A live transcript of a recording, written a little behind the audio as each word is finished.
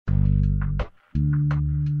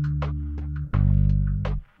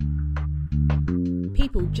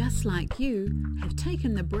people just like you have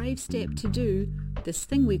taken the brave step to do this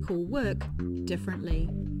thing we call work differently.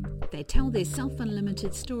 They tell their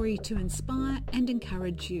self-unlimited story to inspire and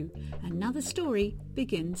encourage you. Another story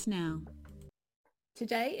begins now.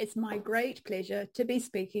 Today, it's my great pleasure to be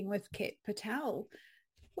speaking with Ket Patel.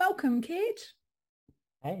 Welcome, Ket.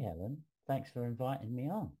 Hey, Helen. Thanks for inviting me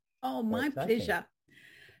on. Oh, my pleasure.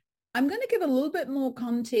 I'm going to give a little bit more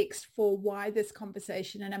context for why this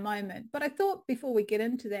conversation in a moment, but I thought before we get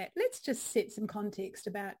into that, let's just set some context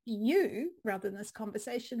about you rather than this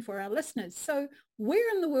conversation for our listeners. So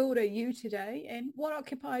where in the world are you today and what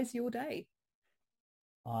occupies your day?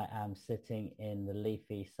 I am sitting in the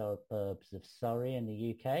leafy suburbs of Surrey in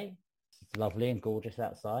the UK. It's lovely and gorgeous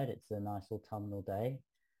outside. It's a nice autumnal day.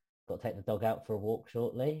 Got to take the dog out for a walk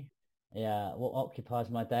shortly. Yeah, what occupies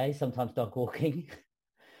my day? Sometimes dog walking.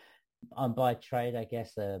 I'm by trade, I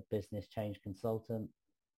guess, a business change consultant,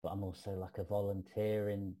 but I'm also like a volunteer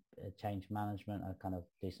in change management. I kind of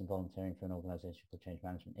do some volunteering for an organization called Change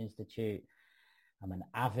Management Institute. I'm an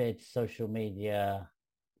avid social media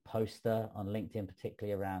poster on LinkedIn,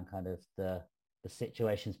 particularly around kind of the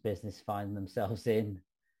situations business find themselves in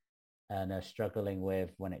and are struggling with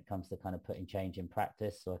when it comes to kind of putting change in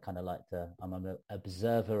practice. So I kind of like to, I'm an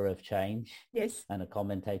observer of change, yes, and a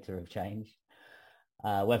commentator of change.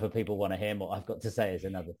 Whether people want to hear what I've got to say is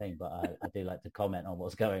another thing, but I do like to comment on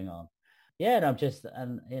what's going on. Yeah, and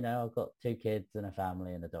I've got 2 kids and a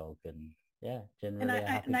family and a dog, and yeah, generally a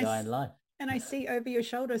happy guy in life. And I see over your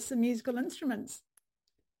shoulder some musical instruments.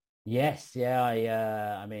 Yes,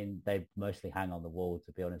 yeah, I mean, they mostly hang on the wall,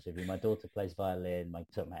 to be honest with you. My daughter plays violin, my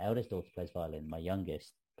eldest daughter plays violin, my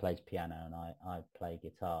youngest plays piano, and I play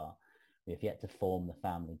guitar. We've yet to form the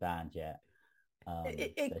family band yet.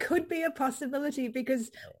 It could be a possibility, because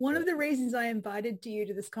one of the reasons I invited you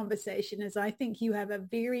to this conversation is I think you have a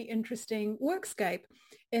very interesting workscape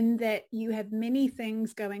in that you have many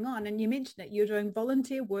things going on. And you mentioned it, you're doing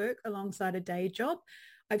volunteer work alongside a day job.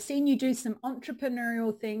 I've seen you do some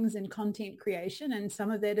entrepreneurial things in content creation, and some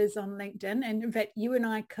of that is on LinkedIn. And in fact, you and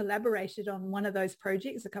I collaborated on one of those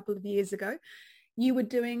projects a couple of years ago. You were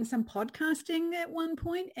doing some podcasting at one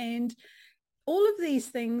point, and all of these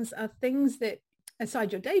things are things that,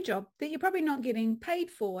 aside your day job, that you're probably not getting paid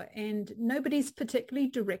for, and nobody's particularly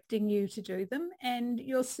directing you to do them, and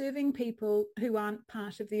you're serving people who aren't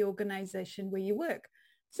part of the organization where you work.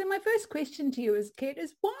 So my first question to you is, Ket,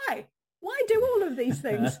 is why? Why do all of these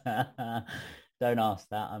things? Don't ask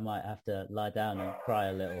that. I might have to lie down and cry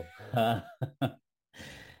a little.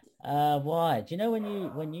 Why? Do you know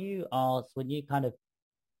when you kind of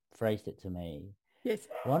phrased it to me? Yes.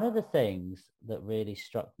 One of the things that really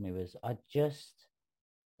struck me was I just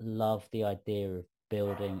love the idea of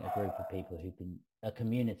building a group of people a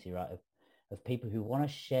community, right, of people who want to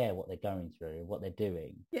share what they're going through, what they're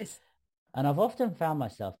doing. Yes. And I've often found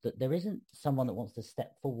myself that there isn't someone that wants to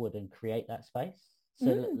step forward and create that space.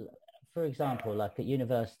 So, for example, like at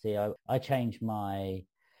university, I changed my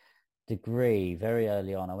degree very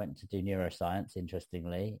early on. I went to do neuroscience,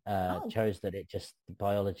 interestingly. Chose that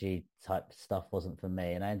biology type stuff wasn't for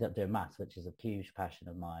me. And I ended up doing maths, which is a huge passion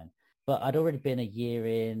of mine. But I'd already been a year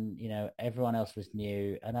in, everyone else was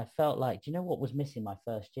new. And I felt like, do you know what was missing my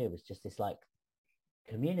first year was just this like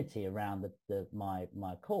community around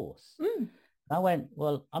my course. I went,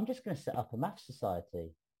 well, I'm just going to set up a maths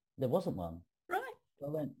society. There wasn't one. Right. So I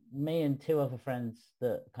went, me and 2 other friends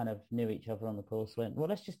that kind of knew each other on the course went, well,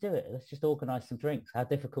 let's just do it. Let's just organize some drinks. How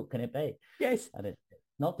difficult can it be? Yes. And it's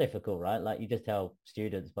not difficult, right? Like you just tell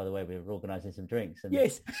students, by the way, we're organizing some drinks, and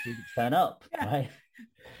yes, students turn up, yeah. Right?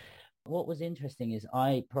 What was interesting is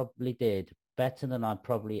I probably did better than I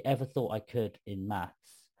probably ever thought I could in maths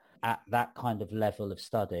at that kind of level of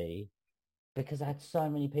study, because I had so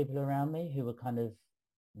many people around me who were kind of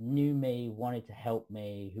knew me, wanted to help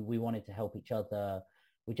me, who we wanted to help each other.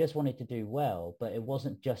 We just wanted to do well, but it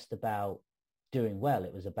wasn't just about doing well.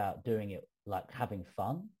 It was about doing it like having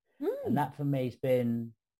fun. And that for me has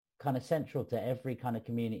been kind of central to every kind of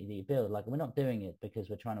community that you build. Like, we're not doing it because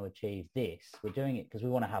we're trying to achieve this. We're doing it because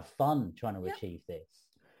we want to have fun trying to achieve this.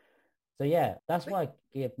 So yeah, that's why I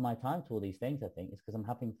give my time to all these things, I think, is because I'm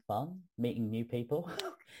having fun, meeting new people.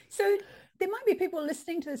 So there might be people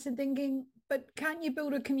listening to this and thinking, but can't you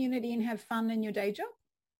build a community and have fun in your day job?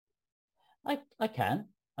 I can,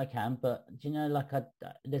 but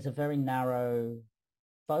there's a very narrow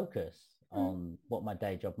focus on what my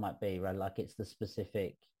day job might be, right? Like it's the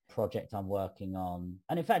specific project I'm working on.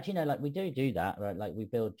 And in fact, we do that, right? Like we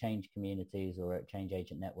build change communities or change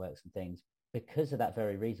agent networks and things because of that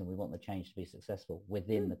very reason. We want the change to be successful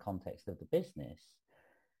within the context of the business.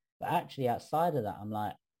 But actually outside of that, I'm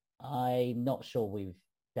like, I'm not sure we've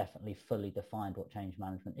definitely fully defined what change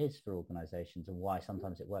management is for organizations and why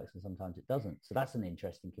sometimes it works and sometimes it doesn't. So that's an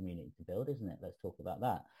interesting community to build, isn't it? Let's talk about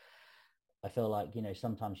that. I feel like,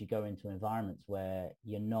 sometimes you go into environments where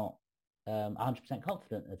you're not 100%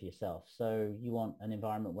 confident of yourself. So you want an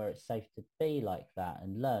environment where it's safe to be like that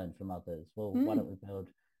and learn from others. Well, why don't we build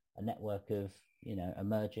a network of,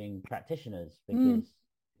 emerging practitioners, because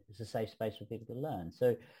it's a safe space for people to learn.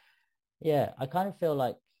 So yeah, I kind of feel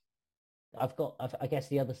like I guess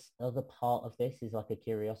the other part of this is like a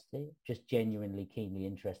curiosity, just genuinely keenly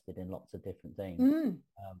interested in lots of different things.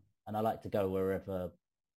 And I like to go wherever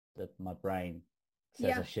my brain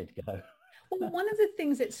says I should go. Well, one of the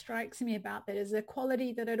things that strikes me about that is a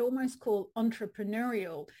quality that I'd almost call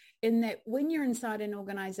entrepreneurial, in that when you're inside an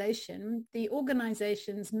organization, the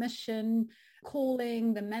organization's mission,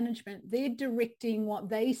 calling, the management, they're directing what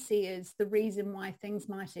they see as the reason why things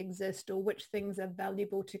might exist or which things are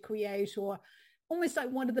valuable to create, or almost like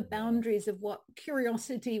what are the boundaries of what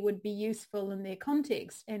curiosity would be useful in their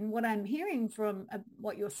context. And what I'm hearing from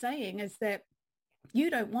what you're saying is that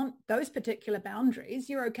you don't want those particular boundaries.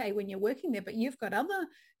 You're okay when you're working there, but you've got other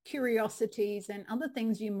curiosities and other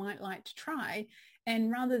things you might like to try.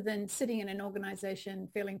 And rather than sitting in an organization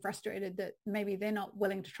feeling frustrated that maybe they're not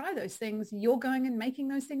willing to try those things, you're going and making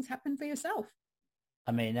those things happen for yourself.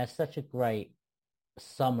 I mean, that's such a great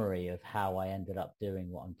summary of how I ended up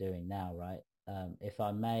doing what I'm doing now, right? If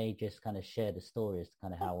I may just kind of share the story as to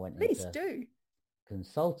kind of how I went into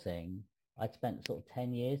consulting. I'd spent sort of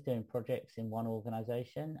 10 years doing projects in one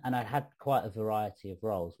organization, and I had quite a variety of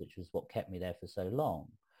roles, which was what kept me there for so long.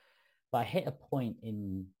 But I hit a point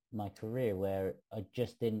in my career where I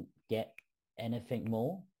just didn't get anything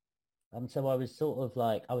more. And so I was sort of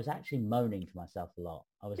like, I was actually moaning to myself a lot.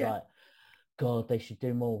 I was like, God, they should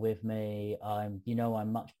do more with me. I'm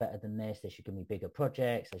much better than this. They should give me bigger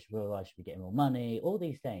projects. I should realize I should be getting more money, all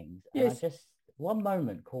these things. And I just, one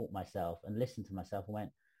moment caught myself and listened to myself and went,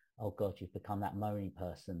 oh God, you've become that moany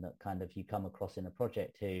person that kind of you come across in a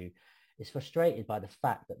project who is frustrated by the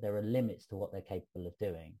fact that there are limits to what they're capable of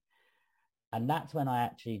doing. And that's when I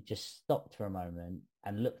actually just stopped for a moment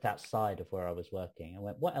and looked outside of where I was working and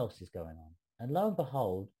went, what else is going on? And lo and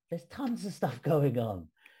behold, there's tons of stuff going on.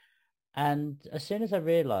 And as soon as I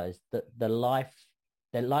realized that the life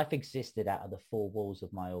existed out of the four walls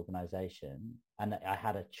of my organization, and that I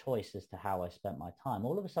had a choice as to how I spent my time,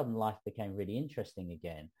 all of a sudden life became really interesting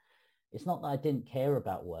again. It's not that I didn't care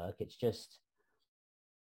about work. It's just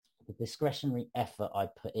the discretionary effort I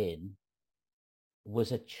put in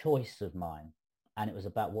was a choice of mine. And it was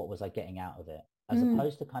about what was I getting out of it, as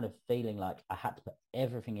opposed to kind of feeling like I had to put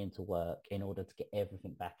everything into work in order to get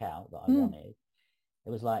everything back out that I wanted. It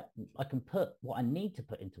was like, I can put what I need to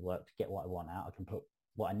put into work to get what I want out. I can put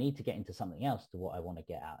what I need to get into something else to what I want to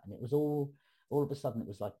get out. And it was all of a sudden, it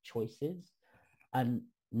was like choices. And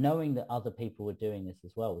knowing that other people were doing this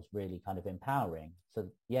as well was really kind of empowering. So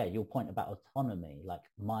yeah, your point about autonomy, like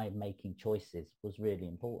my making choices, was really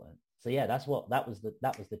important. So yeah, that was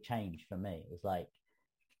the change for me. It was like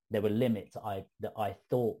there were limits that I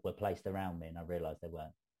thought were placed around me, and I realized they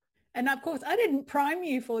weren't. And of course, I didn't prime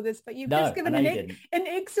you for this, but you've just given an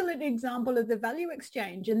excellent example of the value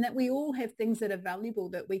exchange, and that we all have things that are valuable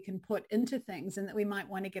that we can put into things and that we might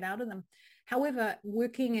want to get out of them. However,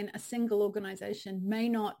 working in a single organization may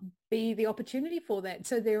not be the opportunity for that.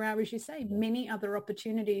 So there are, as you say, many other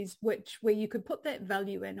opportunities where you could put that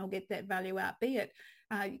value in or get that value out, be it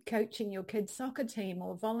coaching your kids' soccer team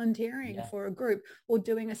or volunteering for a group or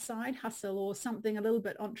doing a side hustle or something a little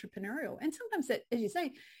bit entrepreneurial. And sometimes that, as you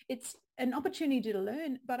say, it's an opportunity to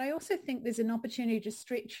learn, but I also think there's an opportunity to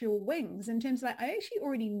stretch your wings in terms of like, I actually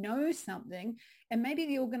already know something, and maybe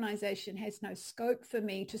the organization has no scope for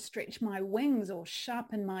me to stretch my wings or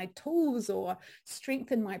sharpen my tools or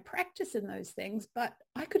strengthen my practice in those things, but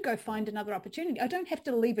I could go find another opportunity. I don't have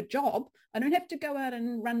to leave a job. I don't have to go out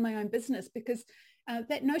and run my own business, because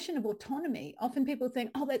that notion of autonomy, often people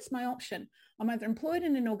think, oh, that's my option. I'm either employed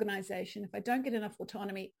in an organization. If I don't get enough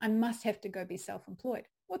autonomy, I must have to go be self-employed.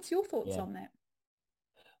 What's your thoughts on that?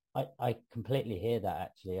 I completely hear that,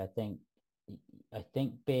 actually. I think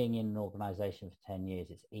being in an organization for 10 years,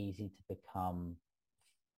 it's easy to become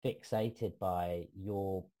fixated by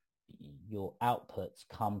your outputs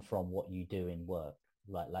come from what you do in work.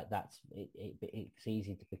 Like that's it's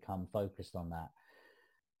easy to become focused on that.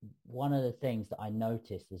 One of the things that I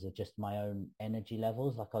noticed was just my own energy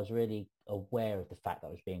levels. Like I was really aware of the fact that I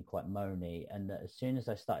was being quite moany, and that as soon as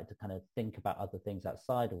I started to kind of think about other things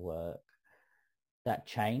outside of work, that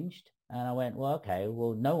changed. And I went, well, okay,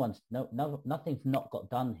 well, nothing's not got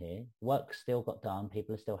done here. Work's still got done.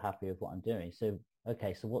 People are still happy with what I'm doing. So,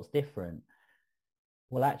 okay, so what's different?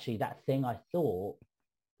 Well, actually, that thing I thought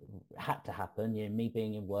had to happen, me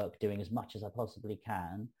being in work, doing as much as I possibly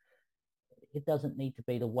can, it doesn't need to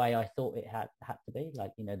be the way I thought it had to be,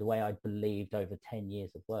 like, the way I believed over 10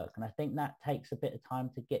 years of work. And I think that takes a bit of time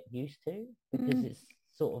to get used to, because it's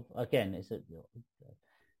sort of, again, it's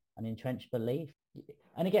an entrenched belief.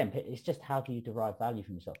 And again, it's just, how do you derive value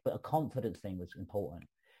from yourself? But a confidence thing was important.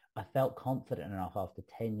 I felt confident enough after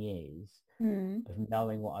 10 years of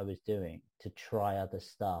knowing what I was doing to try other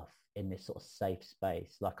stuff in this sort of safe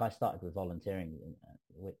space. Like, I started with volunteering,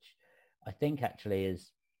 which I think actually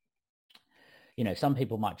is, some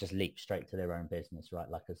people might just leap straight to their own business, right?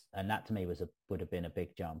 And that to me would have been a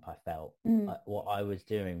big jump. I felt what I was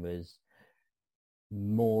doing was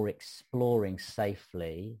more exploring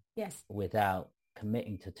safely, without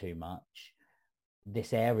committing to too much,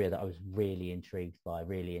 this area that I was really intrigued by,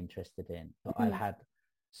 really interested in. But I had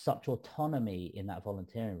such autonomy in that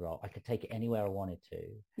volunteering role. I could take it anywhere I wanted to.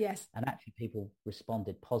 Yes. And actually people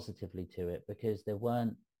responded positively to it, because there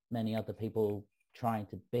weren't many other people trying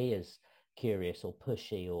to be as curious or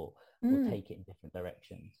pushy or take it in different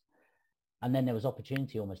directions. And then there was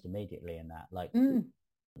opportunity almost immediately in that. Like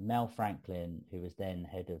Mel Franklin, who was then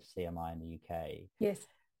head of CMI in the UK,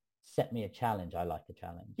 set me a challenge. I like a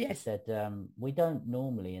challenge. He said, we don't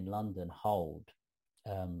normally in London hold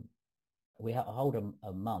a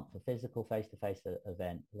month, a physical face-to-face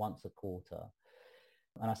event once a quarter.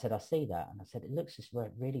 And I said, I see that. And I said, it looks just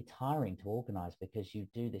really tiring to organise, because you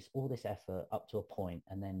do all this effort up to a point,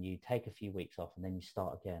 and then you take a few weeks off, and then you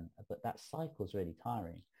start again. But that cycle's really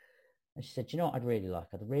tiring. And she said, do you know what I'd really like?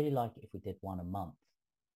 I'd really like it if we did one a month.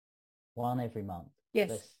 One every month. Yes.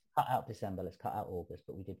 Let's cut out December, let's cut out August,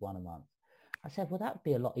 but we did one a month. I said, well, that would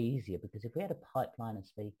be a lot easier, because if we had a pipeline of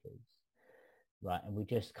speakers, right, and we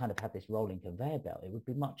just kind of had this rolling conveyor belt, it would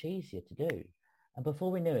be much easier to do. And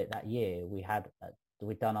before we knew it, that year,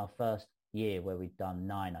 we'd done our first year where we'd done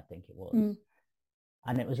 9, I think it was.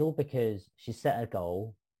 And it was all because she set a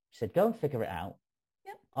goal. She said, go and figure it out.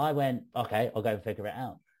 Yep. I went, okay, I'll go and figure it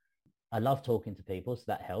out. I love talking to people, so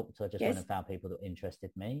that helped. So I just went and found people that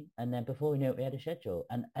interested me. And then before we knew it, we had a schedule.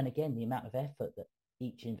 And again, the amount of effort that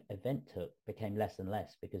each event took became less and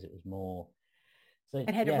less, because it was more. So it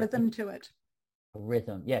had a rhythm to it. A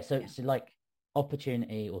rhythm, So like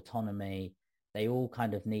opportunity, autonomy, they all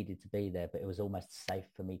kind of needed to be there, but it was almost safe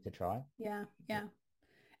for me to try. Yeah.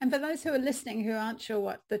 And for those who are listening who aren't sure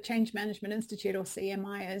what the Change Management Institute, or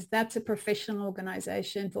CMI, is, that's a professional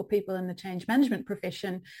organisation for people in the change management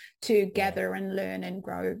profession to gather and learn and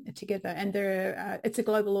grow together. And it's a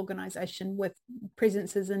global organisation with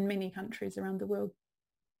presences in many countries around the world.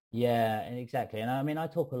 Yeah, and exactly. And I mean, I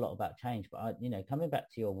talk a lot about change, but coming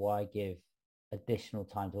back to your why give additional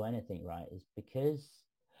time to anything, right, is because,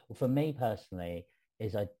 well, for me personally,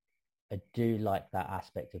 is I do like that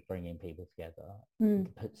aspect of bringing people together,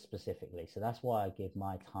 specifically. So that's why I give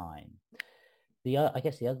my time. I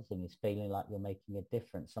guess the other thing is feeling like you're making a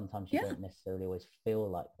difference. Sometimes you don't necessarily always feel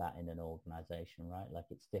like that in an organization, right? Like,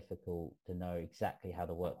 it's difficult to know exactly how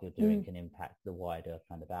the work you're doing can impact the wider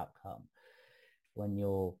kind of outcome. When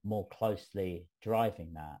you're more closely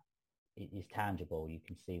driving that, it is tangible. You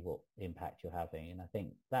can see what impact you're having. And I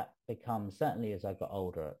think that becomes, certainly as I got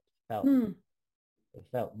older, it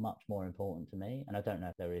felt much more important to me. And I don't know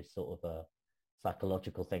if there is sort of a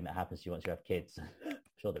psychological thing that happens to you once you have kids. I'm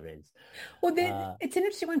sure there is. Well, then it's an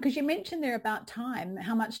interesting one, because you mentioned there about time,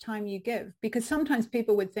 how much time you give, because sometimes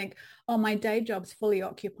people would think, oh, my day job's fully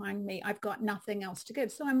occupying me, I've got nothing else to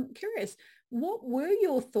give. So I'm curious, what were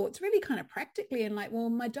your thoughts really kind of practically, and like, well,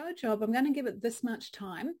 my day job, I'm going to give it this much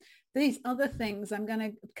time. These other things, I'm going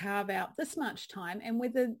to carve out this much time. And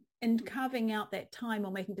whether in carving out that time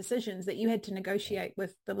or making decisions that you had to negotiate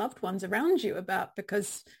with the loved ones around you about,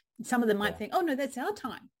 because some of them might think, oh, no, that's our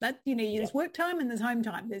time. That, there's work time and there's home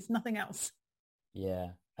time. There's nothing else. Yeah.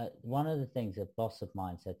 One of the things a boss of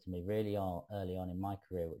mine said to me really early on in my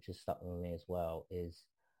career, which has stuck with me as well, is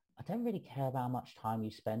I don't really care about how much time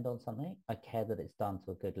you spend on something. I care that it's done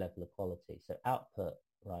to a good level of quality. So output,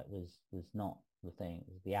 right, was not the thing.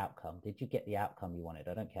 It was the outcome. Did you get the outcome you wanted?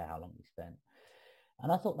 I don't care how long you spent.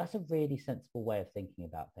 And I thought that's a really sensible way of thinking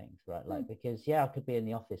about things, right? Like, because, I could be in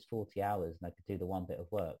the office 40 hours and I could do the one bit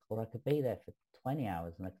of work, or I could be there for 20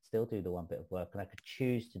 hours and I could still do the one bit of work, and I could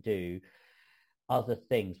choose to do other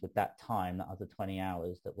things with that time, that other 20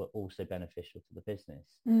 hours, that were also beneficial to the business.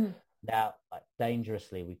 Now, like,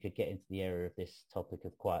 dangerously, we could get into the area of this topic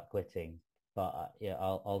of quiet quitting, but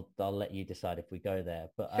I'll let you decide if we go there.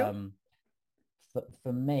 But sure.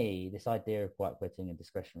 for me, this idea of work quitting and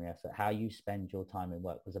discretionary effort, how you spend your time in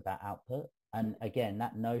work was about output. And again,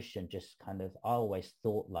 that notion just kind of, I always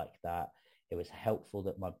thought like that. It was helpful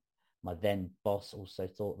that my then boss also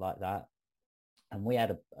thought like that. And we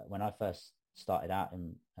had when I first started out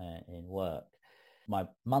in work, my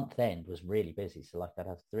month end was really busy. So like I'd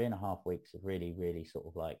have 3.5 weeks of really, really sort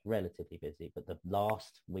of like relatively busy, but the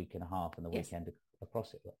last week and a half and the weekend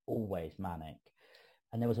across it were always manic.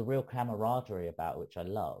 And there was a real camaraderie about it, which I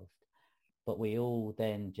loved. But we all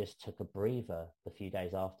then just took a breather the few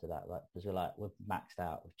days after that, like, because we're maxed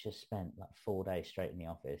out. We've just spent like 4 days straight in the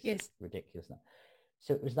office. Yes. Ridiculous.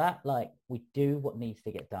 So it was that, like, we do what needs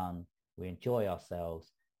to get done. We enjoy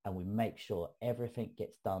ourselves and we make sure everything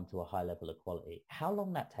gets done to a high level of quality. How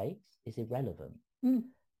long that takes is irrelevant,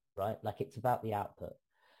 right? Like, it's about the output.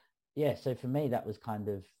 Yeah. So for me, that was kind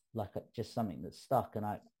of like just something that stuck. And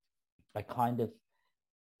I kind of,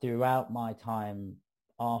 throughout my time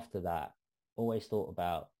after that, always thought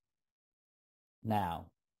about, now,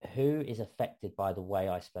 who is affected by the way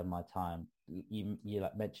I spend my time? You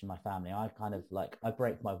like mentioned my family. I kind of like, I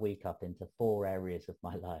break my week up into 4 areas of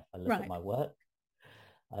my life. I look at my work,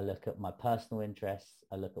 I look at my personal interests,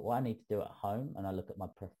 I look at what I need to do at home, and I look at my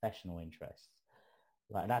professional interests.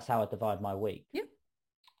 Right, that's how I divide my week. Yeah.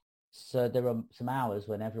 So there are some hours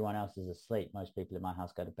when everyone else is asleep. Most people in my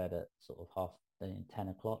house go to bed at sort of 10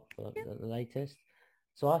 o'clock at the latest.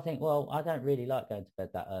 So I think, well, I don't really like going to bed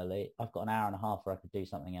that early. I've got an hour and a half where I could do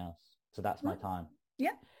something else. So that's my time.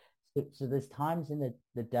 Yeah. So there's times in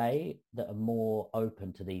the day that are more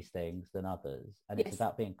open to these things than others. And it's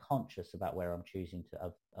about being conscious about where I'm choosing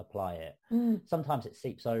to apply it. Sometimes it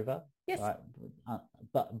seeps over. Yes. Right?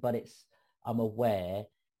 But I'm aware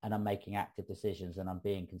and I'm making active decisions and I'm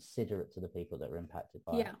being considerate to the people that are impacted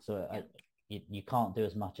by it. So you can't do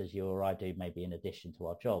as much as you or I do, maybe in addition to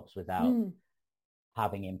our jobs, without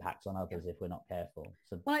having impacts on others if we're not careful.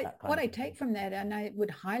 So what I take from that, and I would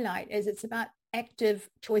highlight, is it's about active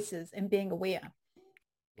choices and being aware.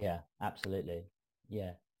 Yeah, absolutely.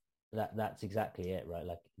 Yeah, that's exactly it, right?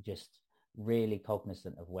 Like, just really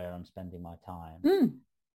cognizant of where I'm spending my time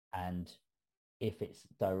and if it's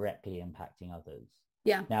directly impacting others.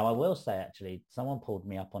 Yeah. Now, I will say, actually, someone pulled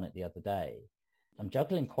me up on it the other day. I'm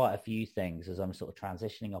juggling quite a few things as I'm sort of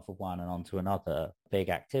transitioning off of one and onto another big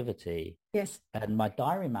activity. Yes. And my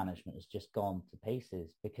diary management has just gone to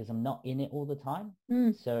pieces because I'm not in it all the time.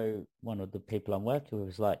 So one of the people I'm working with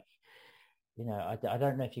was like, you know, I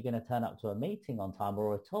don't know if you're going to turn up to a meeting on time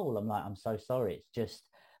or at all. I'm like, I'm so sorry. It's just,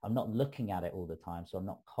 I'm not looking at it all the time. So I'm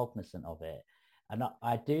not cognizant of it. And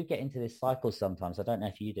I do get into this cycle sometimes. I don't know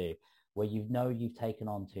if you do, where you know you've taken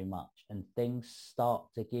on too much and things start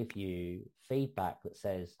to give you feedback that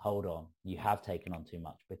says, hold on, you have taken on too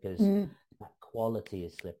much, because that quality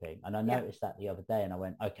is slipping. And I noticed that the other day and I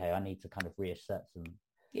went, okay, I need to kind of reassert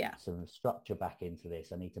some structure back into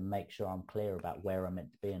this. I need to make sure I'm clear about where I'm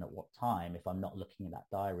meant to be and at what time if I'm not looking at that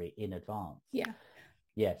diary in advance.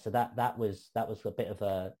 Yeah. So that was a bit of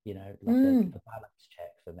a, you know, like a balance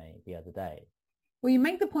check for me the other day. Well, you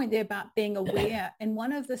make the point there about being aware. And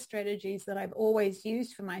one of the strategies that I've always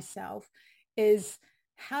used for myself is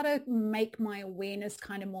how to make my awareness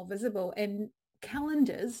kind of more visible. And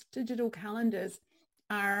calendars, digital calendars,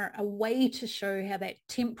 are a way to show how that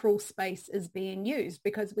temporal space is being used,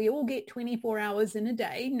 because we all get 24 hours in a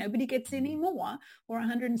day. Nobody gets any more, or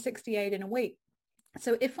 168 in a week.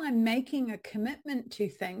 So if I'm making a commitment to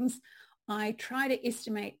things, I try to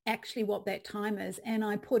estimate actually what that time is, and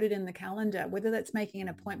I put it in the calendar, whether that's making an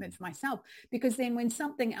appointment for myself, because then when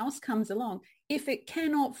something else comes along, if it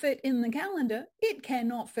cannot fit in the calendar, it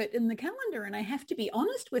cannot fit in the calendar. And I have to be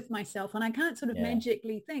honest with myself, and I can't sort of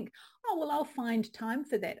magically think, oh, well, I'll find time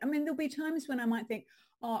for that. I mean, there'll be times when I might think,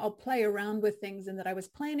 oh, I'll play around with things, and that I was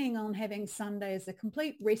planning on having Sunday as a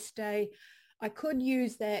complete rest day. I could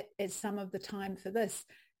use that as some of the time for this.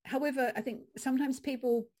 However, I think sometimes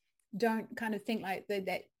people don't kind of think like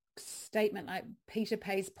that statement, like Peter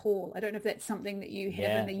pays Paul. I don't know if that's something that you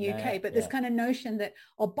have in the UK, but this kind of notion that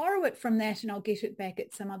I'll borrow it from that and I'll get it back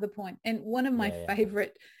at some other point. And one of my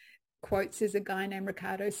favorite quotes is a guy named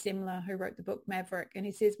Ricardo Semler, who wrote the book Maverick. And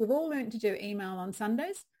he says, we've all learned to do email on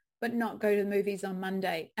Sundays, but not go to the movies on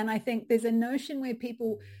Monday. And I think there's a notion where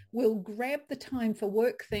people will grab the time for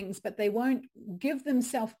work things, but they won't give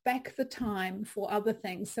themselves back the time for other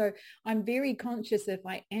things. So I'm very conscious, if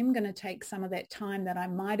I am going to take some of that time that I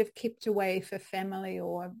might have kept away for family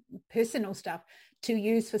or personal stuff to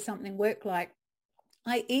use for something work-like,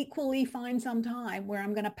 I equally find some time where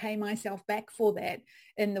I'm going to pay myself back for that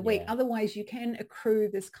in the week. Yeah. Otherwise, you can accrue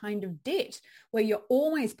this kind of debt where you're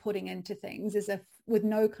always putting into things as if with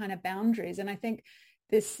no kind of boundaries. And I think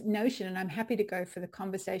this notion, and I'm happy to go for the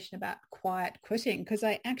conversation about quiet quitting, because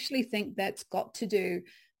I actually think that's got to do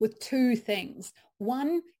with two things.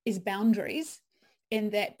 One is boundaries, in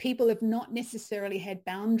that people have not necessarily had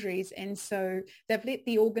boundaries. And so they've let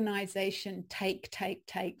the organization take.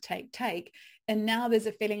 And now there's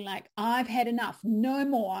a feeling like I've had enough, no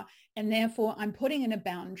more. And therefore I'm putting in a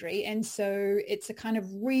boundary. And so it's a kind of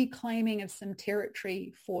reclaiming of some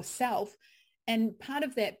territory for self. And part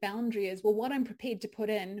of that boundary is, well, what I'm prepared to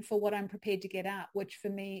put in for what I'm prepared to get out, which for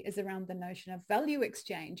me is around the notion of value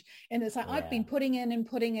exchange. And it's like, I've been putting in, and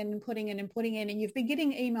you've been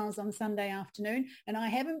getting emails on Sunday afternoon, and I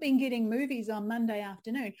haven't been getting movies on Monday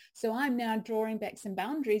afternoon. So I'm now drawing back some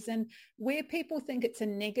boundaries. And where people think it's a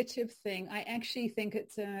negative thing, I actually think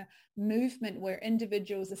it's a movement where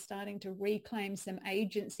individuals are starting to reclaim some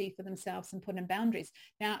agency for themselves and put in boundaries.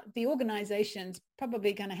 Now, the organization's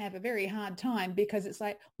probably going to have a very hard time, because it's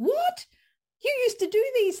like, what? You used to do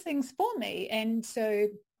these things for me. And so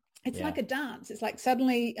it's like a dance. It's like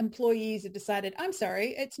suddenly employees have decided, I'm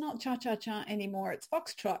sorry, it's not cha-cha-cha anymore, it's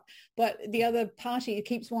foxtrot. But the other party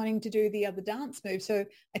keeps wanting to do the other dance move. So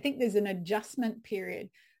I think there's an adjustment period.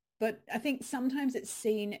 But I think sometimes it's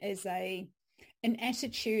seen as an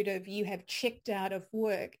attitude of you have checked out of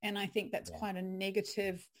work. And I think that's quite a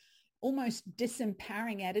negative, almost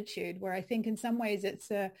disempowering attitude, where I think in some ways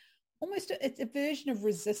it's it's a version of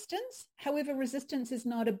resistance. However, resistance is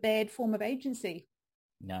not a bad form of agency.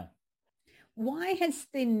 No. Why has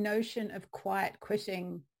the notion of quiet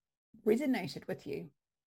quitting resonated with you?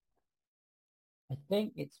 I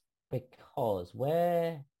think it's because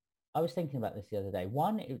I was thinking about this the other day.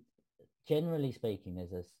 One, generally speaking, there's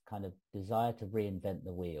this kind of desire to reinvent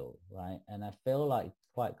the wheel, right? And I feel like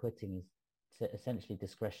quiet quitting is essentially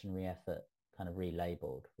discretionary effort kind of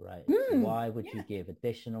relabeled, right? So why would you give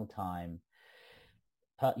additional time,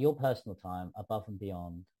 your personal time, above and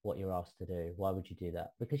beyond what you're asked to do? Why would you do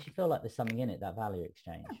that? Because you feel like there's something in it, that value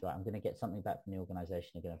exchange, right? I'm going to get something back from the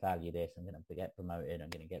organization. I'm going to value this. I'm going to get promoted. I'm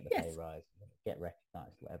going to get the pay rise. I'm going to get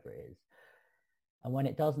recognized, whatever it is. And when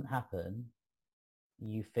it doesn't happen,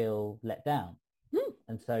 you feel let down.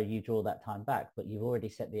 And so you draw that time back, but you've already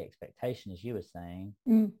set the expectation, as you were saying,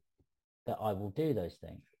 that I will do those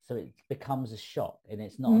things. So it becomes a shock, and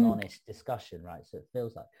it's not an honest discussion, right? So it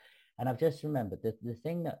feels like, and I've just remembered the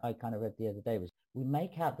thing that I kind of read the other day was, we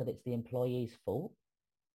make out that it's the employee's fault.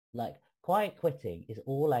 Like, quiet quitting is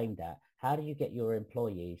all aimed at, how do you get your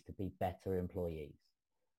employees to be better employees?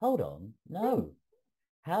 Hold on, no.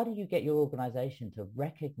 How do you get your organization to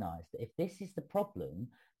recognize that if this is the problem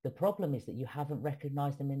is that you haven't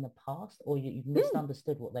recognized them in the past, or you've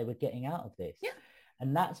misunderstood what they were getting out of this?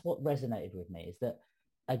 And that's what resonated with me, is that,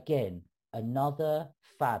 again, another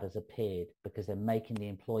fad has appeared because they're making the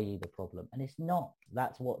employee the problem. And it's not.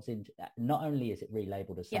 That's what's in. Not only is it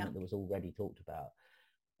relabeled as something that was already talked about,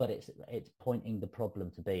 but it's pointing the problem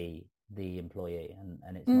to be the employee,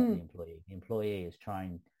 and it's not the employee. The employee is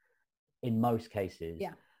trying, in most cases,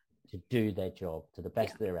 to do their job to the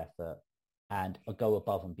best of their effort and go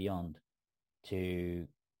above and beyond to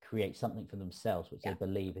create something for themselves which they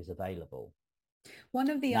believe is available. One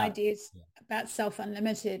of the ideas about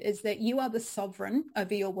Self-Unlimited is that you are the sovereign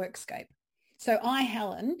over your workscape. So I,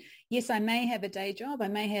 Helen, yes, I may have a day job. I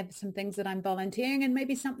may have some things that I'm volunteering, and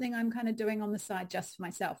maybe something I'm kind of doing on the side just for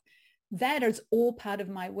myself. That is all part of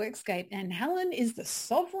my workscape. And Helen is the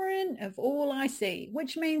sovereign of all I see,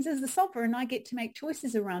 which means as the sovereign, I get to make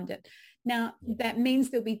choices around it. Now, that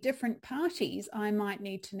means there'll be different parties I might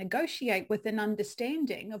need to negotiate with an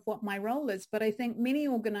understanding of what my role is. But I think many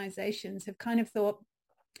organizations have kind of thought,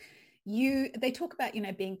 they talk about,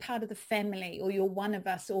 being part of the family, or you're one of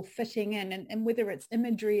us, or fitting in, and whether it's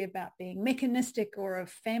imagery about being mechanistic or a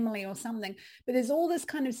family or something, but there's all this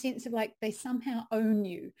kind of sense of like they somehow own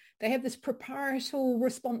you. They have this proprietorial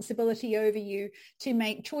responsibility over you to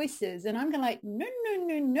make choices. And I'm going like,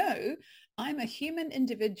 no. I'm a human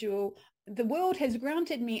individual. The world has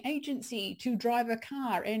granted me agency to drive a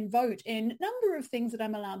car and vote and a number of things that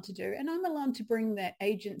I'm allowed to do. And I'm allowed to bring that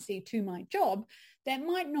agency to my job. That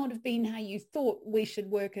might not have been how you thought we should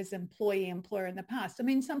work as employer in the past. I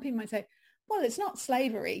mean, some people might say, well, it's not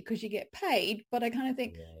slavery because you get paid. But I kind of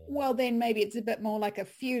think, well, then maybe it's a bit more like a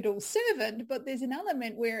feudal servant. But there's an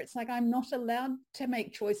element where it's like I'm not allowed to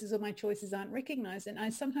make choices, or my choices aren't recognized. And I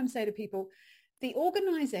sometimes say to people, the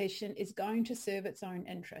organization is going to serve its own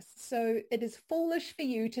interests. So it is foolish for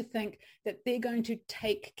you to think that they're going to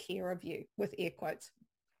take care of you, with air quotes.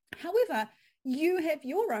 However, you have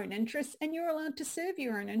your own interests and you're allowed to serve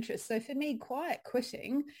your own interests. So for me, quiet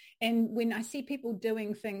quitting, and when I see people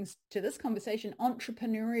doing things to this conversation,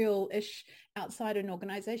 entrepreneurial-ish outside an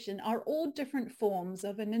organization, are all different forms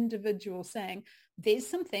of an individual saying, there's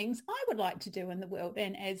some things I would like to do in the world.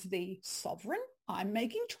 And as the sovereign, I'm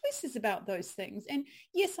making choices about those things. And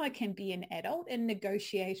yes, I can be an adult and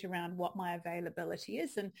negotiate around what my availability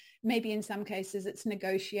is. And maybe in some cases it's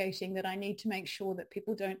negotiating that I need to make sure that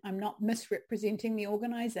people don't, I'm not misrepresenting the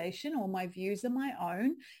organization or my views are my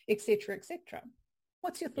own, etc., etc.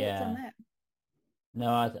 What's your thoughts on that? No,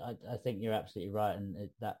 I think you're absolutely right. And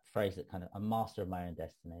that phrase that kind of, I'm master of my own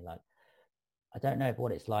destiny, like, I don't know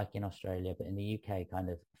what it's like in Australia, but in the UK, kind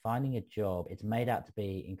of finding a job, it's made out to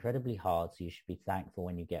be incredibly hard. So you should be thankful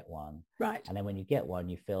when you get one. Right. And then when you get one,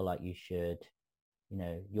 you feel like you should,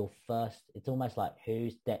 your first, it's almost like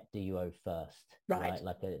whose debt do you owe first? Right.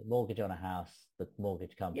 Like a mortgage on a house, the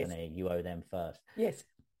mortgage company, yes. You owe them first. Yes.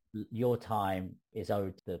 Your time is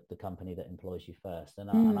owed to the company that employs you first. And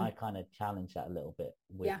I kind of challenge that a little bit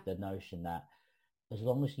with the notion that as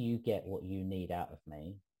long as you get what you need out of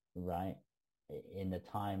me, right, in the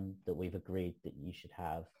time that we've agreed that you should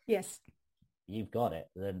have, yes, you've got it.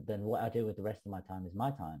 Then what I do with the rest of my time is my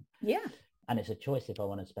time. Yeah. And it's a choice if I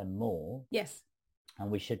want to spend more. Yes. And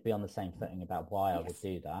we should be on the same footing about why I would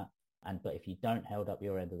do that. But if you don't hold up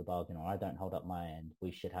your end of the bargain, or I don't hold up my end,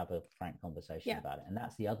 we should have a frank conversation about it. And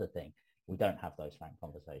that's the other thing. We don't have those frank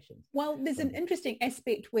conversations. Well, there's an interesting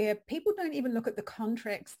aspect where people don't even look at the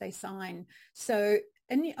contracts they sign. So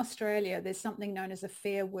in Australia, there's something known as a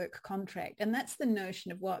Fair Work contract. And that's the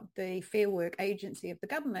notion of what the Fair Work Agency of the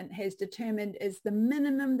government has determined is the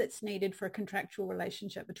minimum that's needed for a contractual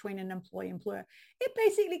relationship between an employee-employer. It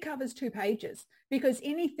basically covers 2 pages because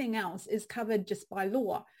anything else is covered just by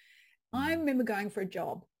law. I remember going for a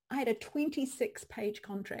job. I had a 26-page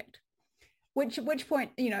contract. Which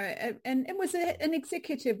point, and it was an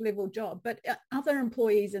executive level job, but other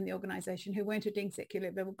employees in the organization who weren't at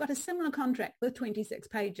executive level got a similar contract with 26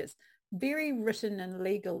 pages, very written in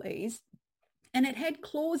legalese. And it had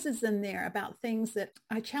clauses in there about things that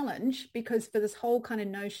I challenge because for this whole kind of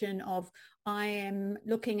notion of I am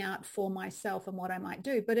looking out for myself and what I might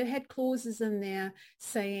do. But it had clauses in there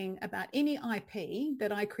saying about any IP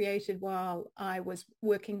that I created while I was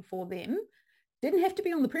working for them, didn't have to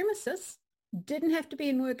be on the premises, didn't have to be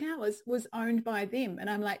in work hours, was owned by them. And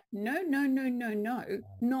I'm like, no,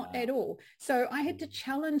 not at all. So I had to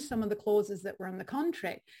challenge some of the clauses that were in the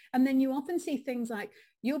contract. And then you often see things like,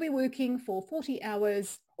 you'll be working for 40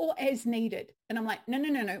 hours or as needed. And I'm like,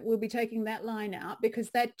 no, we'll be taking that line out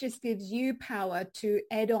because that just gives you power to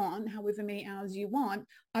add on however many hours you want.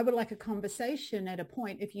 I would like a conversation at a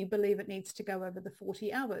point if you believe it needs to go over the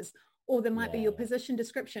 40 hours. Or there might be your position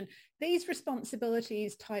description, these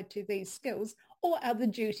responsibilities tied to these skills or other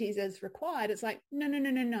duties as required. It's like, no.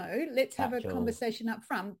 Let's have a conversation up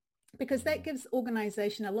front because that gives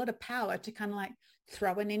organization a lot of power to kind of like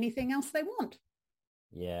throw in anything else they want.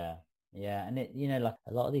 Yeah. And it, like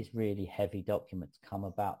a lot of these really heavy documents come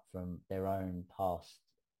about from their own past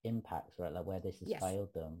impacts, right? Like where this has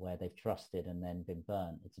failed them, where they've trusted and then been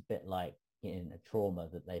burnt. It's a bit like in a trauma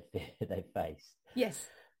that they've faced. Yes.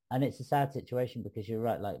 And it's a sad situation because you're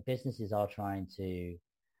right, like businesses are trying to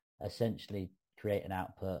essentially create an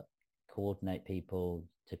output, coordinate people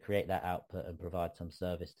to create that output and provide some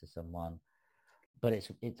service to someone. But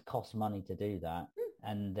it costs money to do that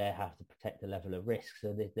and they have to protect the level of risk.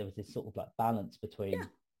 So there was this sort of like balance between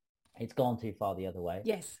it's gone too far the other way.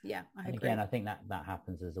 Yes, yeah, I agree. Again, I think that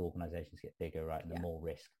happens as organizations get bigger, right? The more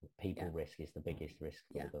risk, risk is the biggest risk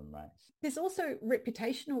for them, right? There's also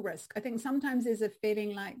reputational risk. I think sometimes there's a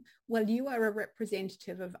feeling like, well, you are a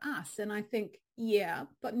representative of us. And I think,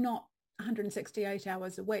 but not 168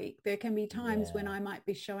 hours a week. There can be times when I might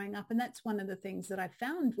be showing up. And that's one of the things that I've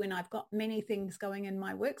found when I've got many things going in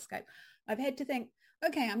my workscape. I've had to think,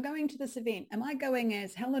 okay, I'm going to this event. Am I going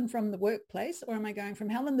as Helen from the workplace or am I going from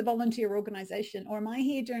Helen, the volunteer organization, or am I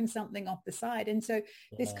here doing something off the side? And so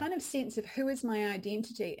this kind of sense of who is my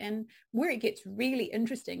identity, and where it gets really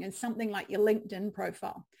interesting is something like your LinkedIn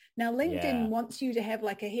profile. Now, LinkedIn wants you to have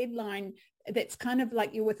like a headline that's kind of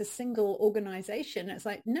like you're with a single organization. It's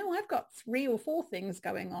like, no, I've got 3 or 4 things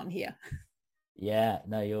going on here. Yeah,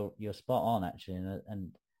 no, you're spot on actually.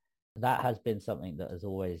 And that has been something that has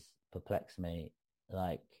always perplexed me.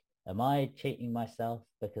 Like, am I cheating myself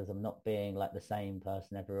because I'm not being like the same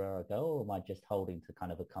person everywhere I go, or am I just holding to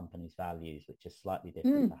kind of a company's values, which is slightly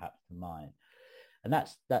different perhaps to mine? And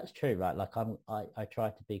that's true, right? Like I try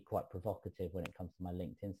to be quite provocative when it comes to my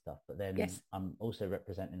LinkedIn stuff, but then Yes. I'm also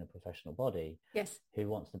representing a professional body Yes. who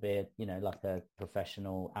wants to be like a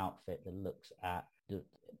professional outfit that looks at the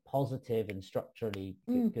positive and structurally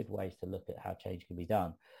good ways to look at how change can be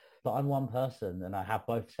done. But I'm one person and I have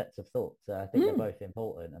both sets of thoughts. I think they're both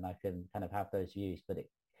important and I can kind of have those views, but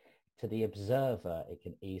to the observer, it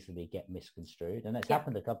can easily get misconstrued. And it's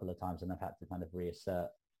happened a couple of times and I've had to kind of reassert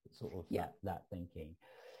sort of that thinking.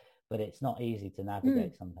 But it's not easy to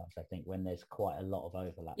navigate sometimes, I think, when there's quite a lot of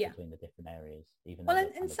overlap between the different areas.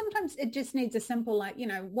 And sometimes it just needs a simple, like,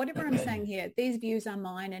 whatever I'm saying here, these views are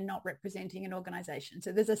mine and not representing an organization.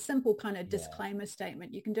 So there's a simple kind of disclaimer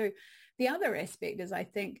statement you can do. The other aspect is, I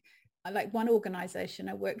think, like one organization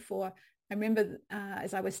I worked for, I remember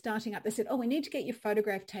as I was starting up, they said, oh, we need to get your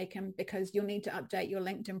photograph taken because you'll need to update your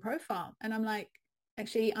LinkedIn profile. And I'm like,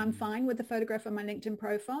 actually, I'm fine with the photograph on my LinkedIn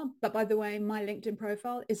profile. But by the way, my LinkedIn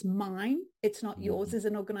profile is mine. It's not yours as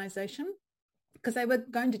an organization. Because they were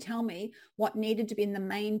going to tell me what needed to be in the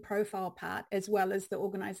main profile part as well as the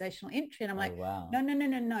organizational entry. And I'm like, wow.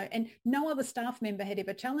 No. And no other staff member had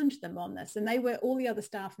ever challenged them on this. And all the other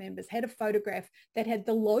staff members had a photograph that had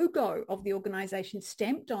the logo of the organization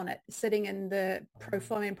stamped on it, sitting in the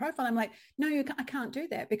profile. I'm like, no, I can't do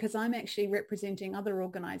that because I'm actually representing other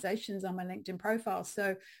organizations on my LinkedIn profile.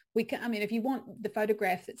 So if you want the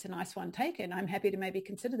photograph that's a nice one taken, I'm happy to maybe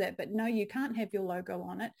consider that. But no, you can't have your logo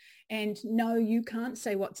on it. And no, you can't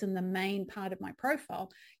say what's in the main part of my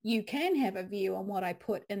profile. You can have a view on what I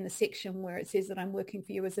put in the section where it says that I'm working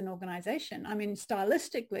for you as an organization. I mean,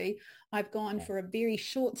 stylistically, I've gone for a very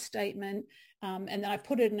short statement and then I've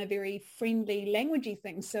put it in a very friendly languagey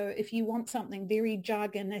thing. So if you want something very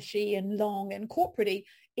jargonishy and long and corporate-y,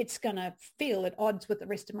 it's going to feel at odds with the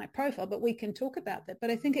rest of my profile, but we can talk about that.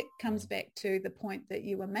 But I think it comes back to the point that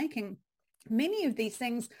you were making. Many of these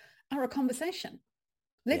things are a conversation.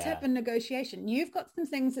 Let's have a negotiation. You've got some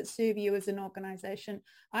things that serve you as an organization.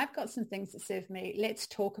 I've got some things that serve me. Let's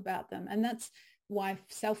talk about them. And that's why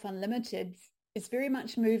Self Unlimited is very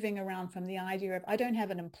much moving around from the idea of I don't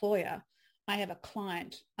have an employer. I have a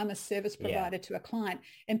client. I'm a service provider to a client.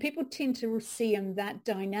 And people tend to see in that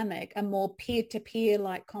dynamic a more peer-to-peer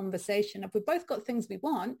like conversation. If we've both got things we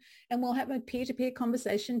want, and we'll have a peer-to-peer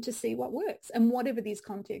conversation to see what works and whatever these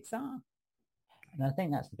contexts are. And I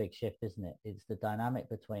think that's the big shift, isn't it? It's the dynamic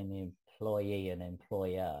between the employee and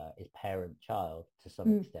employer is parent-child to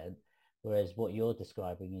some extent, whereas what you're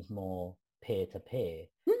describing is more peer-to-peer.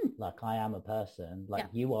 Like I am a person, like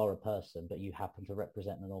you are a person, but you happen to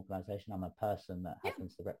represent an organization. I'm a person that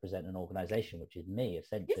happens to represent an organization, which is me,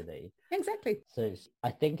 essentially. Yeah, exactly. So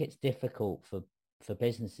I think it's difficult for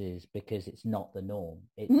businesses because it's not the norm.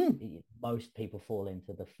 Most people fall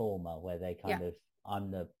into the former where they kind of,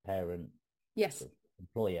 I'm the parent,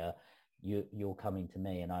 employer, you're coming to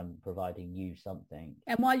me and I'm providing you something.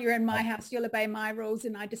 And while you're in my house, you'll obey my rules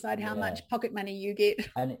and I decide how much pocket money you get.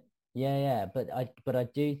 And but I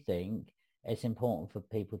do think it's important for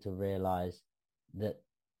people to realize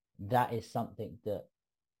that is something that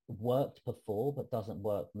worked before but doesn't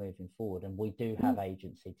work moving forward, and we do have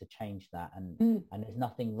agency to change that, and there's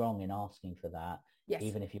nothing wrong in asking for that.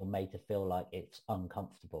 Even if you're made to feel like it's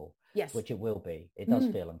uncomfortable, which it will be. It does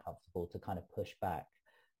feel uncomfortable to kind of push back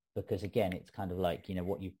because again it's kind of like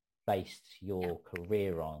what you based your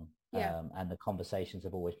career on, and the conversations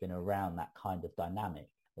have always been around that kind of dynamic.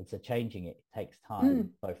 And so changing it takes time,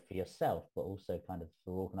 both for yourself, but also kind of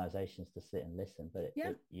for organizations to sit and listen. But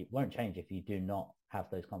it won't change if you do not have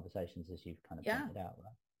those conversations, as you've kind of pointed out,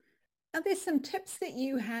 right? Are there some tips that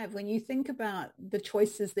you have when you think about the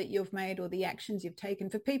choices that you've made or the actions you've taken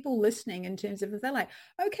for people listening in terms of if they're like,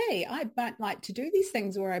 okay, I might like to do these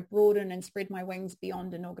things where I broaden and spread my wings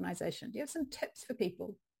beyond an organization? Do you have some tips for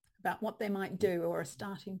people about what they might do or a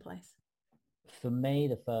starting place? For me,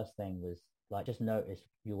 the first thing was like just notice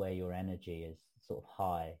where your energy is sort of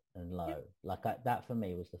high and low. That for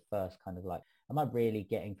me was the first kind of like, am I really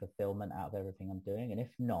getting fulfillment out of everything I'm doing? And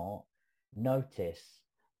if not, notice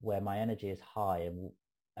where my energy is high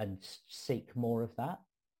and seek more of that.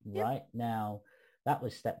 Right now, that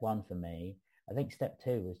was step one for me. I think step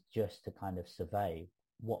two was just to kind of survey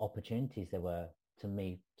what opportunities there were to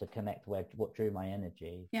me to connect what drew my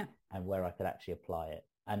energy and where I could actually apply it.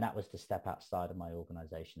 And that was to step outside of my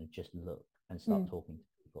organization and just look and start talking to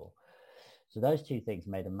people. So those two things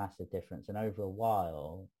made a massive difference. And over a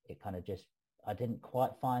while, it kind of I didn't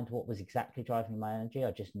quite find what was exactly driving my energy.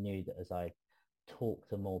 I just knew that as I talked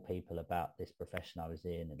to more people about this profession I was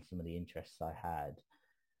in and some of the interests I had,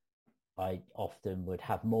 I often would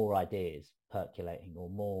have more ideas percolating or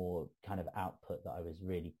more kind of output that I was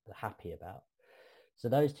really happy about. So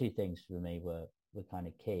those two things for me were kind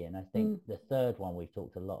of key. And I think the third one we've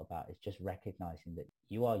talked a lot about is just recognizing that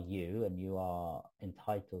you are you and you are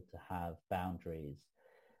entitled to have boundaries.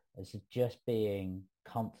 It's just being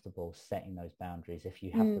comfortable setting those boundaries if you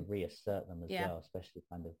have to reassert them as well, especially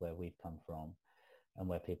kind of where we've come from and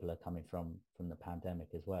where people are coming from the pandemic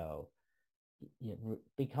as well.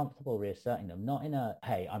 Be comfortable reasserting them, not in a,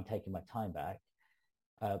 hey, I'm taking my time back,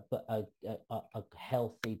 but a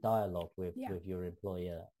healthy dialogue with your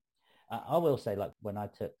employer. I will say, like, when I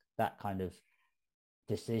took that kind of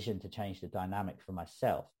decision to change the dynamic for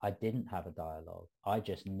myself, I didn't have a dialogue. I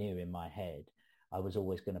just knew in my head I was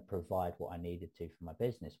always going to provide what I needed to for my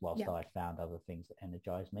business whilst I found other things that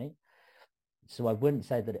energized me. So I wouldn't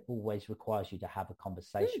say that it always requires you to have a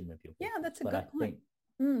conversation with your business. Yeah, that's a good point.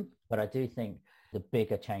 But I do think the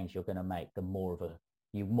bigger change you're going to make, the more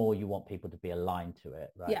you want people to be aligned to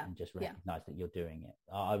it, right? And just recognize that you're doing it.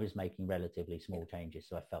 I was making relatively small changes,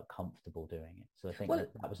 so I felt comfortable doing it. So I think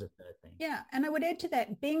that was the third thing. Yeah, and I would add to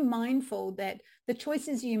that, being mindful that the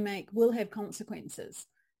choices you make will have consequences,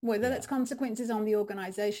 whether that's consequences on the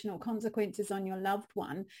organization or consequences on your loved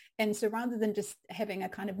one. And so rather than just having a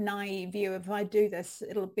kind of naive view of, if I do this,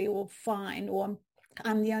 it'll be all fine, or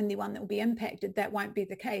I'm the only one that will be impacted, that won't be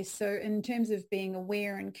the case. So in terms of being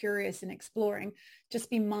aware and curious and exploring, just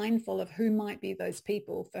be mindful of who might be those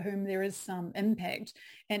people for whom there is some impact.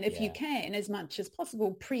 And if you can, as much as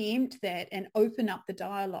possible, preempt that and open up the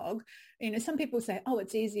dialogue. You know, some people say, oh,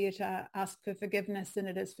 it's easier to ask for forgiveness than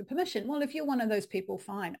it is for permission. Well, if you're one of those people,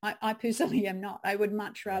 fine. I personally am not. I would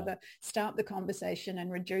much rather start the conversation and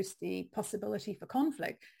reduce the possibility for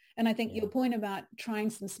conflict. And I think your point about trying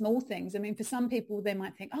some small things, I mean, for some people, they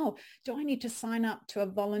might think, oh, do I need to sign up to a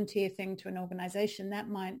volunteer thing to an organization? That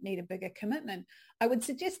might need a bigger commitment. I would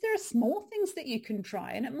suggest there are small things that you can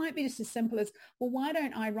try. And it might be just as simple as, well, why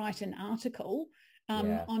don't I write an article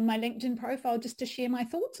on my LinkedIn profile just to share my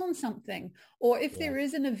thoughts on something? Or if there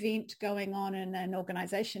is an event going on in an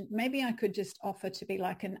organization, maybe I could just offer to be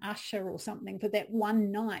like an usher or something for that one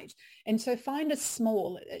night. And so find a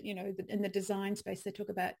small, you know, in the design space, they talk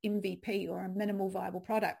about MVP, or a minimal viable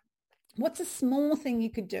product. What's a small thing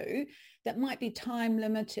you could do that might be time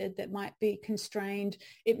limited, that might be constrained?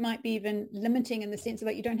 It might be even limiting in the sense of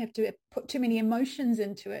that you don't have to put too many emotions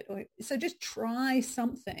into it. So just try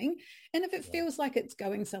something. And if it feels like it's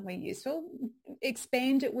going somewhere useful,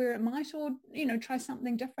 expand it where it might, or, you know, try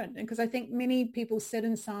something different. Because I think many people sit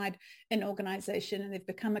inside an organization and they've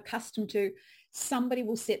become accustomed to, somebody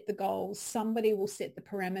will set the goals, somebody will set the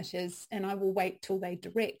parameters, and I will wait till they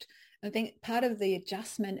direct. I think part of the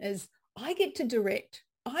adjustment is, I get to direct,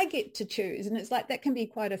 I get to choose. And it's like, that can be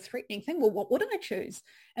quite a threatening thing. Well, what would I choose?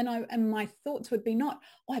 And my thoughts would be not,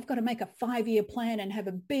 oh, I've got to make a 5-year plan and have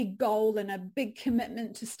a big goal and a big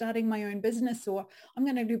commitment to starting my own business, or I'm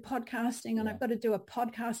going to do podcasting and I've got to do a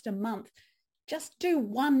podcast a month. Just do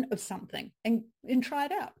one of something and try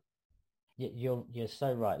it out. You're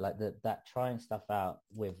so right. Like that trying stuff out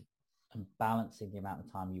with and balancing the amount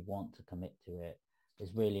of time you want to commit to it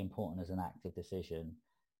is really important as an active decision.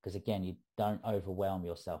 Because again, you don't overwhelm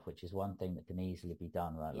yourself, which is one thing that can easily be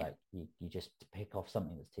done, right? Like you just pick off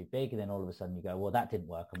something that's too big, and then all of a sudden you go, well, that didn't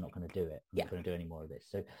work, I'm not going to do it. I'm not going to do any more of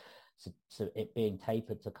this. So it being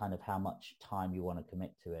tapered to kind of how much time you want to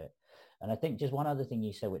commit to it. And I think just one other thing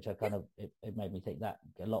you said, which I kind of, it made me think that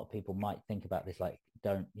a lot of people might think about this, like,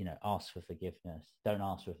 don't, you know, ask for forgiveness. Don't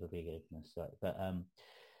ask for forgiveness. Sorry. But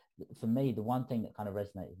for me, the one thing that kind of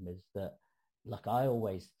resonated with me is that, like, I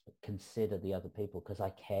always consider the other people because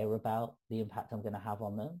I care about the impact I'm going to have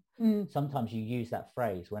on them. Sometimes you use that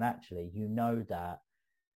phrase when actually you know that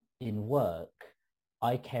in work,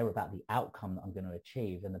 I care about the outcome that I'm going to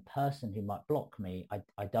achieve. And the person who might block me,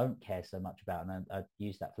 I don't care so much about. And I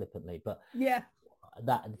use that flippantly. But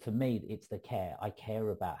that for me, it's the care. I care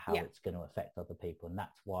about how it's going to affect other people. And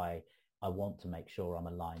that's why I want to make sure I'm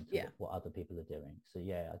aligned to what other people are doing. So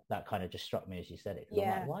that kind of just struck me as you said it. I'm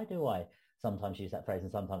like, why do I sometimes use that phrase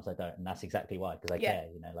and sometimes I don't? And that's exactly why, because I care,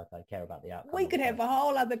 you know, like I care about the outcome. We could have a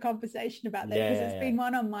whole other conversation about that, because it's been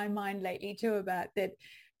one on my mind lately too, about that.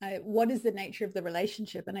 What is the nature of the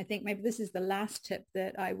relationship? And I think maybe this is the last tip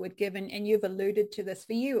that I would give. And you've alluded to this.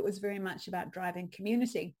 For you, it was very much about driving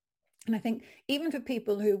community. And I think even for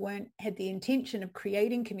people who had the intention of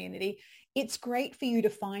creating community, it's great for you to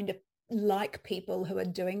find like people who are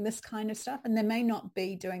doing this kind of stuff. And they may not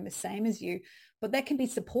be doing the same as you, but they can be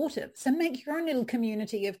supportive. So make your own little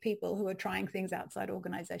community of people who are trying things outside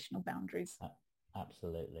organizational boundaries.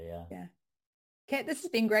 Absolutely. Yeah. Kat, this has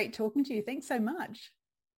been great talking to you. Thanks so much.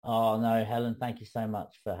 Oh no, Helen, thank you so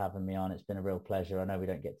much for having me on. It's been a real pleasure. I know we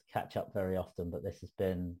don't get to catch up very often, but this has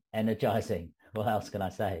been energizing. What else can I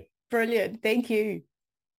say? Brilliant. Thank you.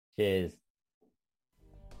 Cheers.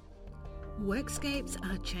 Workscapes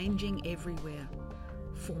are changing everywhere.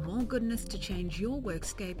 For more goodness to change your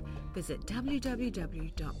workscape, visit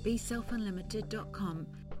www.beselfunlimited.com